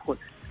تدخل.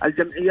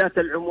 الجمعيات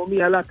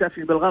العمومية لا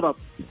تفي بالغرض،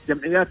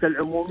 الجمعيات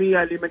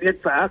العمومية لمن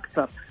يدفع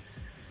أكثر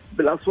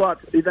بالأصوات،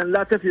 إذا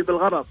لا تفي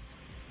بالغرض.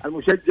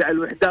 المشجع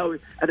الوحداوي،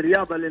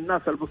 الرياضة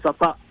للناس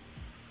البسطاء.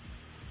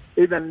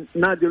 إذا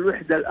نادي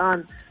الوحدة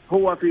الآن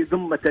هو في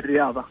ذمة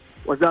الرياضة،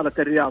 وزارة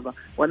الرياضة،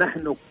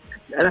 ونحن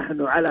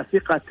على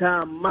ثقة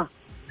تامة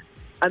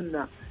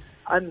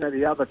أن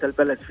رياضة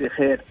البلد في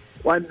خير،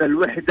 وأن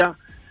الوحدة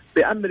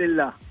بأمر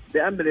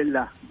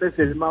الله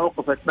مثل ما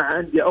وقفت مع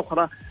أندية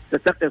أخرى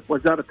ستقف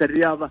وزارة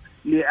الرياضة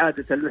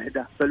لإعادة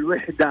الوحدة.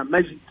 فالوحدة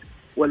مجد،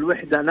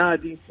 والوحدة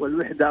نادي،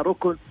 والوحدة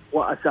ركن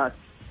وأساس.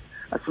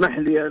 اسمح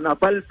لي أنا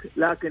طلت،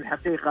 لكن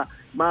حقيقة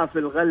ما في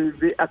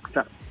الغلب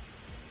أكثر.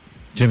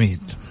 جميل.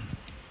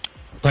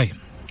 طيب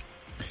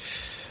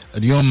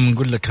اليوم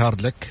نقول لك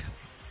هارد لك،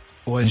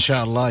 وإن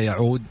شاء الله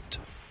يعود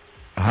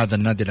هذا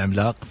النادي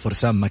العملاق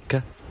فرسان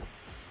مكة،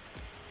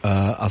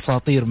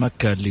 أساطير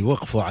مكة اللي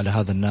وقفوا على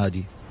هذا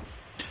النادي،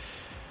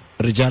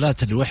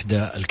 رجالات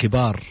الوحدة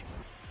الكبار.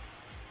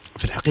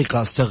 في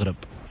الحقيقة استغرب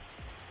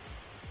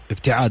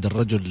ابتعاد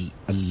الرجل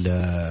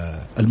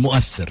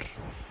المؤثر،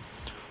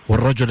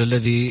 والرجل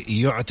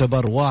الذي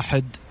يعتبر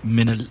واحد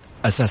من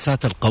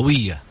الأساسات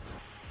القوية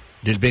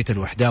للبيت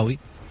الوحداوي،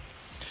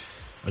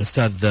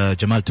 الأستاذ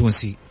جمال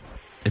تونسي،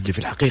 اللي في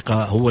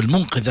الحقيقة هو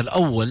المنقذ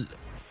الأول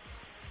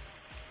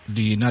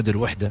لنادي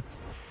الوحدة.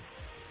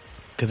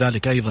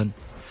 كذلك أيضا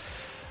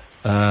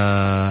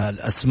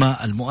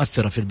الأسماء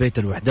المؤثرة في البيت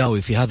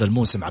الوحداوي في هذا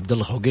الموسم، عبد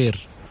الله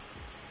خوقير،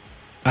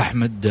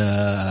 أحمد،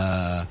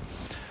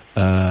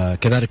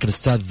 كذلك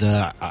الأستاذ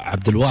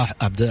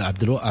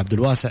عبد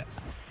الواسع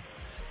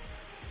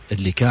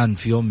اللي كان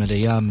في يوم من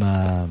الأيام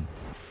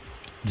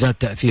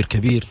ذات تأثير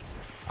كبير،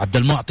 عبد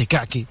المعطي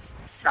كعكي،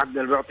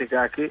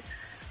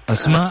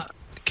 أسماء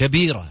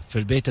كبيرة في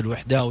البيت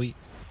الوحداوي.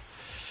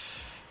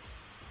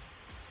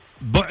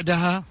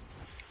 بعدها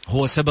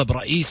هو سبب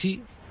رئيسي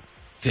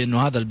في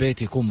أنه هذا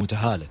البيت يكون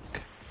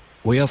متهالك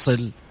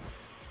ويصل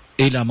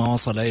إلى ما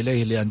وصل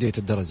إليه لأندية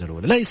الدرجة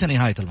الأولى. ليس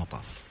نهاية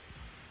المطاف،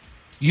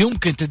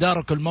 يمكن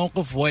تدارك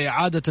الموقف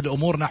وإعادة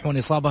الأمور نحو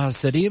نصابها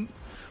السليم،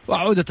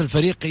 وعودة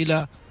الفريق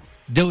إلى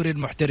دوري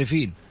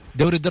المحترفين.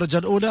 دوري الدرجة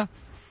الأولى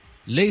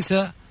ليس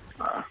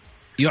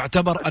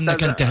يعتبر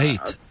أنك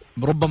انتهيت،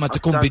 ربما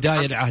تكون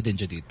بداية لعهد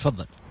جديد.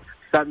 تفضل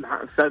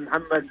أستاذ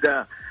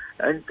محمد،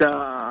 أنت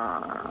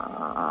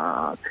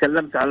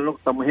تكلمت على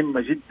نقطة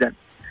مهمة جدا.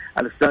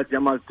 الأستاذ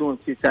جمال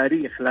تونسي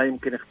تاريخ لا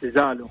يمكن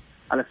اختزاله.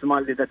 الأسماء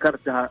اللي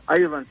ذكرتها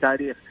أيضا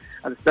تاريخ.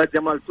 الأستاذ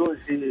جمال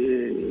تونسي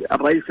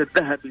الرئيس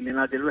الذهبي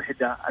لنادي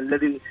الوحدة،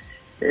 الذي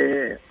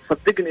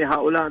صدقني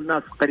هؤلاء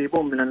الناس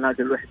قريبون من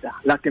النادي الوحدة،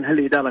 لكن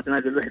هل إدارة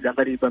نادي الوحدة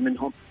قريبة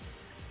منهم؟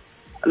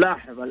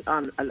 لاحظ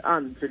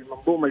الآن في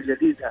المنظومة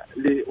الجديدة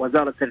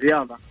لوزارة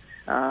الرياضة،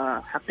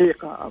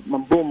 حقيقة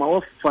منظومة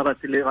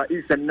وفرت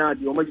لرئيس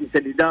النادي ومجلس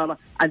الإدارة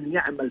أن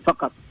يعمل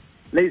فقط،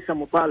 ليس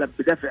مطالب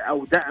بدفع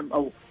أو دعم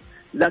أو.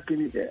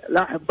 لكن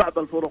لاحظ بعض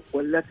الفرق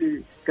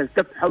والتي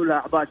تلتف حولها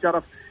أعضاء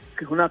شرف،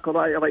 هناك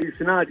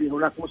رئيس نادي،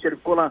 هناك مشرف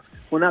كرة،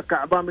 هناك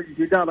أعضاء مجلس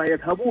إدارة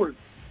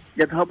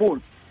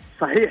يذهبون.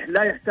 صحيح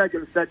لا يحتاج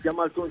الأستاذ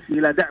جمال تونسي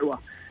إلى دعوة،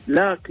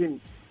 لكن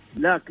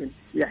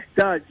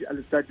يحتاج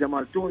الأستاذ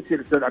جمال تونسي،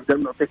 الأستاذ عبد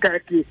المعطي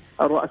كعكي،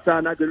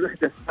 رؤساء نادي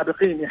الوحدة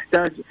السابقين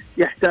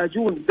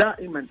يحتاجون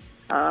دائما.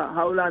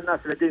 هؤلاء الناس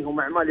لديهم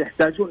أعمال،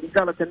 يحتاجون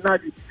إدارة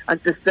النادي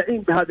أن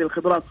تستعين بهذه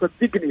الخبرات.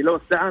 صدقني لو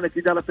استعانت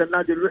إدارة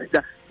النادي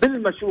الوحدة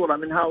بالمشورة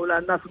من هؤلاء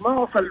الناس ما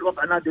وصل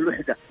وضع نادي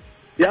الوحدة.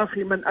 يا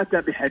أخي من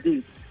أتى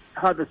بحديد؟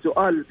 هذا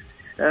سؤال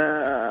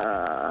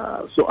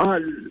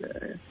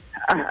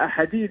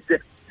حديد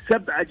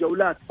 7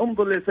 جولات.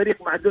 انظر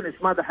للفريق مع دونيس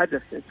ماذا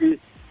حدث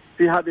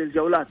في هذه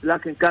الجولات،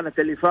 لكن كانت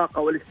الإفاقة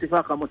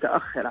والاستفاقة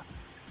متأخرة.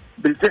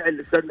 بالفعل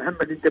أستاذ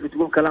محمد أنت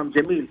بتقول كلام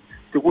جميل،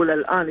 تقول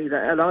الآن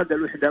إذا أراد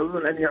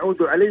الوحداويون أن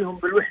يعودوا عليهم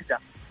بالوحدة،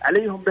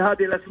 عليهم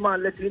بهذه الأسماء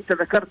التي أنت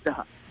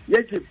ذكرتها.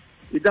 يجب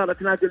إدارة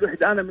نادي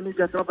الوحدة، أنا من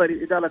وجهة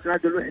نظري إدارة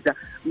نادي الوحدة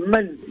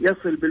من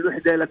يصل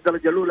بالوحدة إلى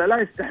الدرجة الأولى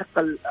لا يستحق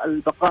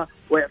البقاء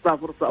وإعطاء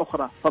فرصة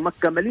أخرى.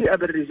 فمكة مليئة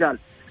بالرجال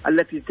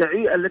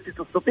التي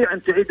تستطيع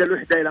أن تعيد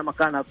الوحدة إلى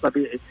مكانها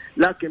الطبيعي.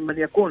 لكن من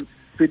يكون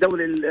في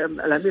دولة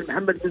الأمير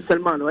محمد بن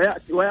سلمان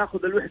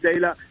ويأخذ الوحدة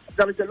إلى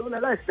الدرجة الأولى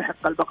لا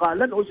يستحق البقاء.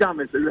 لن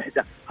أجامل في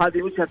الوحدة،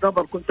 هذه وجهة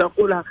نظر كنت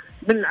أقولها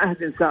من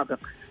عهد سابق.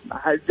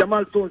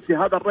 جمال تونسي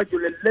هذا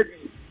الرجل الذي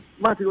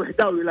ما في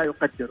وحداوي لا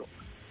يقدره،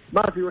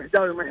 ما في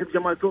وحداوي ما يحب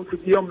جمال تونسي.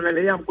 في يوم من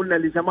الأيام قلنا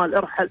لجمال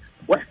ارحل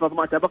واحفظ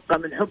ما تبقى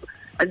من حب،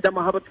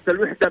 عندما هبطت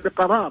الوحدة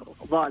بقرار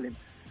ظالم.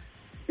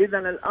 إذا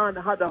الآن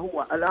هذا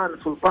هو الآن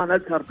سلطان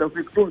أزهر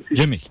توفيق تونسي.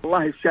 جميل.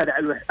 والله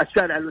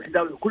الشارع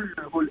الوحداوي كله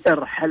يقول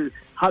ارحل،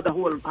 هذا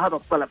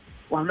الطلب،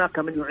 وهناك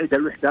من يعيد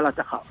الوحدة لا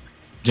تخاف.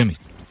 جميل.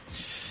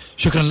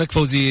 شكرا لك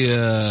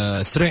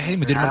فوزي سريحي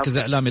مدير مركز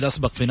إعلامي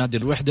الأسبق في نادي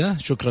الوحدة.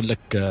 شكرا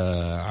لك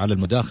على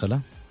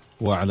المداخلة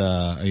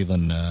وعلى أيضا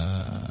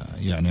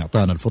يعني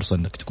أعطانا الفرصة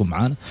أنك تكون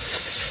معنا.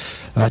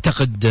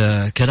 أعتقد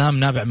كلام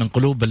نابع من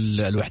قلوب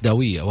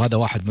الوحداوية، وهذا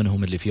واحد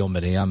منهم اللي في يوم من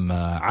الأيام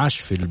عاش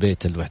في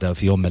البيت الوحداوي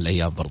في يوم من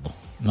الأيام برضو،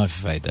 ما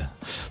في فايدة.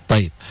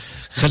 طيب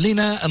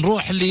خلينا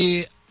نروح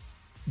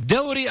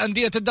لدوري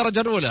أندية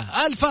الدرجة الأولى.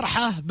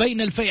 الفرحة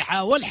بين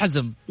الفيحة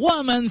والحزم،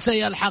 ومن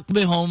سيلحق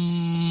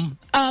بهم؟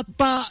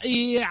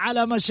 الطائي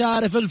على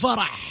مشارف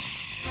الفرح.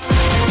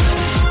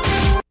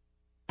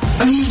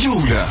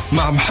 الجولة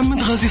مع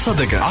محمد غازي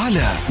صدقة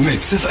على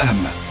ميكس اف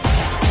ام.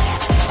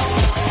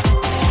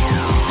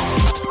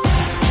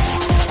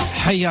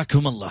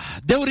 حياكم الله.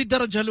 دوري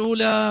الدرجة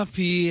الأولى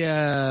في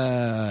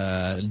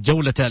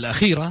الجولة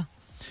الأخيرة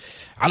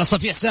على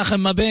صفيح ساخن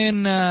ما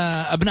بين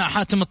أبناء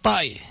حاتم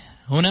الطائي.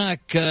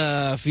 هناك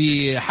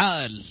في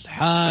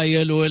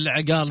حايل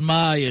والعقال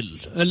مايل،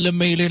 اللي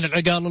ميلين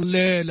العقال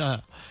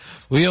الليلة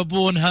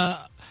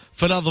ويبونها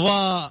في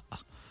الأضواء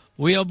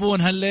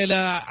ويبونها الليلة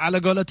على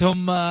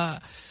قولتهم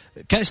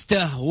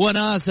كشته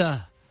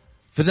وناسة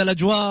في ذا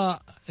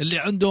الأجواء اللي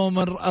عندهم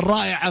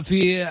الرائعة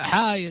في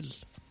حايل،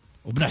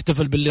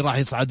 وبنحتفل باللي راح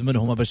يصعد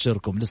منهم.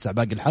 أبشركم لسه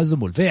باقي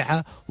الحزم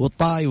والفيحة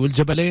والطاي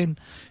والجبلين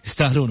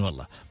يستاهلون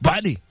والله. أبو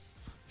علي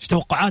ايش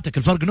توقعاتك؟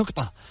 الفرق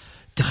نقطة.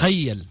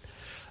 تخيل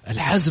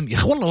الحزم يا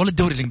أخي والله، ولا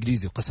الدوري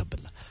الإنجليزي قسم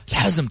بالله.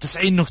 الحزم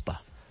 90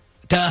 نقطة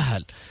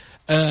تأهل،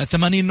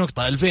 80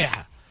 نقطة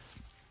الفيحة.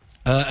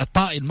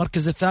 الطائي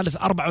المركز الثالث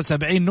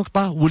 74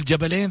 نقطة،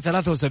 والجبلين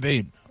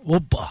 73.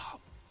 وبا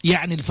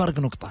يعني الفرق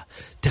نقطة.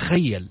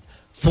 تخيل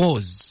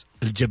فوز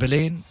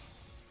الجبلين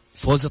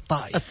فوز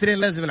الطائي. الاثنين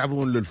لازم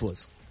يلعبون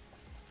للفوز،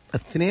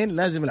 الاثنين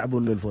لازم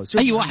يلعبون للفوز.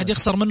 أي واحد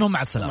يخسر منهم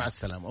مع السلامة. مع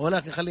السلامة.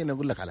 ولكن خليني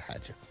أقول لك على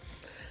حاجة.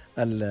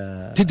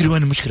 تدري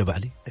وين المشكلة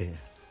بعلي؟ إيه؟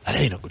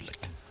 الحين أقول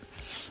لك.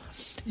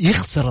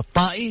 يخسر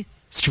الطائي،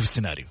 شوف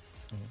السيناريو،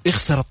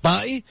 يخسر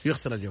الطائي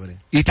يخسر الجبلين،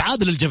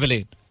 يتعادل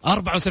الجبلين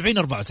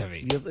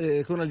 74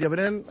 يكون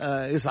الجبلين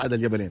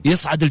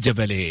يصعد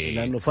الجبلين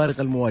لأنه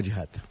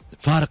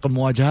فارق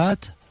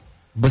المواجهات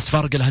بس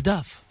فارق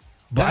الأهداف.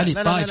 بعلي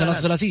الطائي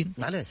 33.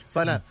 معليش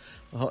فلا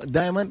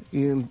دائما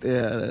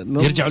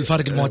يرجعوا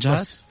الفارق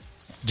المواجهات.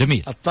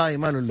 جميل. الطائي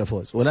ما له إلا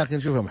فوز. ولكن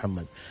شوف يا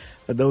محمد،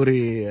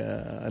 دوري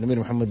الأمير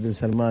محمد بن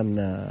سلمان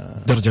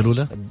الدرجة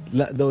الأولى،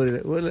 لا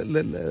دوري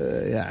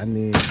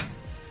يعني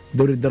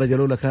دوري الدرجة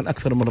الأولى كان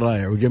أكثر من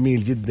رائع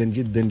وجميل جدا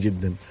جدا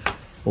جدا.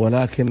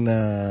 ولكن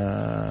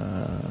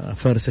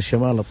فارس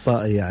الشمال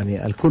الطائي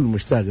يعني الكل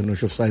مشتاق إنه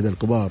يشوف صيد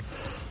الكبار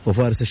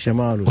وفارس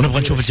الشمال،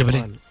 ونبغى نشوف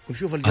الجبلين.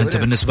 أنت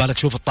بالنسبة لك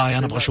شوف الطائي،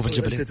 أنا أبغى أشوف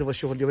الجبلين. أنت تبغى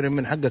تشوف الجبلين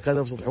من حقك، هذا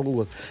أبسط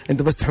حقوقك.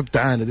 أنت بس تحب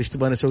تعاند، إيش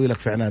تبغى نسوي لك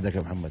في عنادك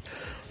يا محمد؟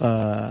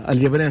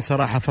 الجبلين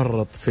صراحة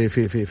فرط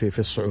في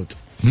الصعود.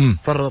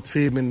 فرط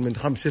فيه من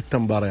 5-6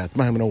 مباريات،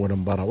 ما هي من أول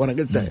مباراة.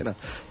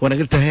 وأنا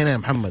قلتها هنا يا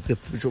محمد،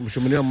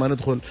 شو من يوم ما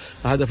ندخل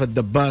هدف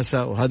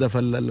الدباسة وهدف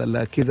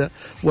كذا.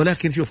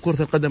 ولكن شوف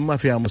كرة القدم ما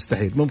فيها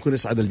مستحيل، ممكن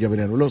يصعد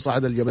الجبلين، ولو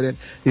صعد الجبلين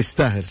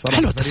يستاهل صراحة.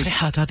 حلو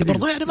التصريحات هذه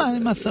برضو يعني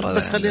ما أثر.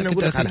 بس خليني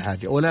أقول لك على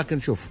حاجة. ولكن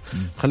شوف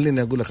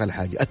خليني أقول لك على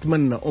حاجة،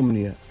 أتمنى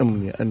أمنية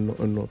إنه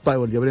الطائي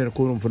والجبلين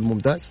يكونوا في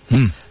الممتاز.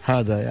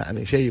 هذا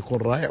يعني شيء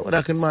يكون رائع.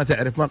 ولكن ما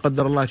تعرف، ما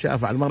قدر الله شاء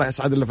فعل، ما راح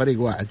يصعد إلا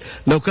فريق واحد.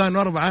 لو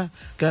كانوا 4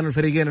 كانوا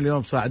الفريقين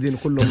اليوم صاعدين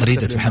كلهم.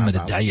 تغريدة محمد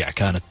الدعيع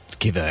كانت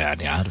كذا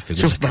يعني عارف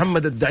يقول شوف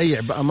محمد الدعيع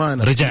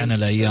بأمانة رجعنا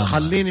الأيام.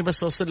 خليني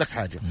بس أوصل لك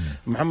حاجة.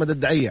 محمد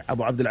الدعيع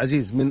أبو عبد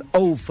العزيز من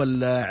أوفى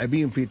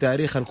اللاعبين في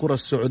تاريخ الكرة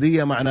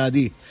السعودية مع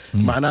ناديه،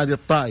 مع نادي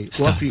الطائي.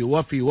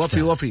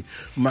 وفي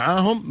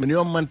معاهم من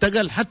يوم ما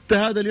انتقل حتى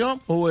هذا اليوم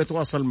هو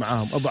يتواصل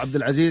معاهم. أبو عبد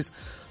العزيز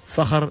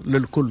فخر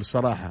للكل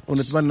صراحة،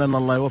 ونتمنى أن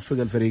الله يوفق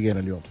الفريقين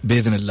اليوم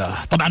بإذن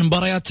الله. طبعا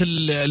مباريات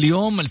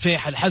اليوم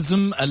الفيحة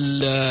الحزم،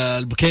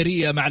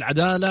 البكيرية مع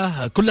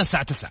العدالة كلها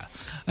الساعة 9،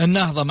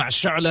 النهضة مع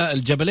الشعلة،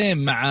 الجبلين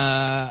مع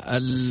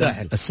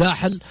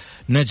الساحل،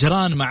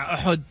 نجران مع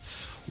أحد،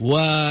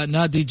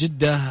 ونادي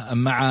جدة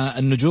مع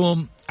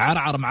النجوم،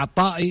 عرعر مع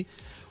الطائي،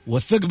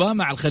 والثقبة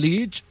مع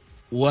الخليج،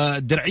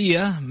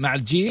 والدرعية مع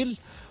الجيل،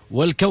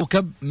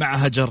 والكوكب مع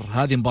هجر.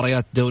 هذه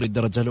مباريات دوري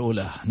الدرجة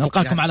الأولى.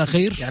 نلقاكم يعني على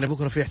خير. يعني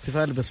بكرة في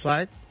احتفال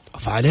بالصاعد.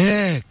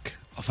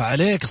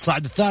 عليك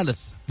الصاعد الثالث.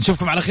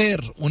 نشوفكم على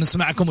خير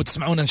ونسمعكم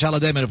وتسمعونا إن شاء الله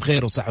دائما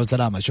بخير وصحة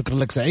وسلامة. شكرا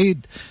لك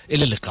سعيد،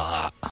 إلى اللقاء.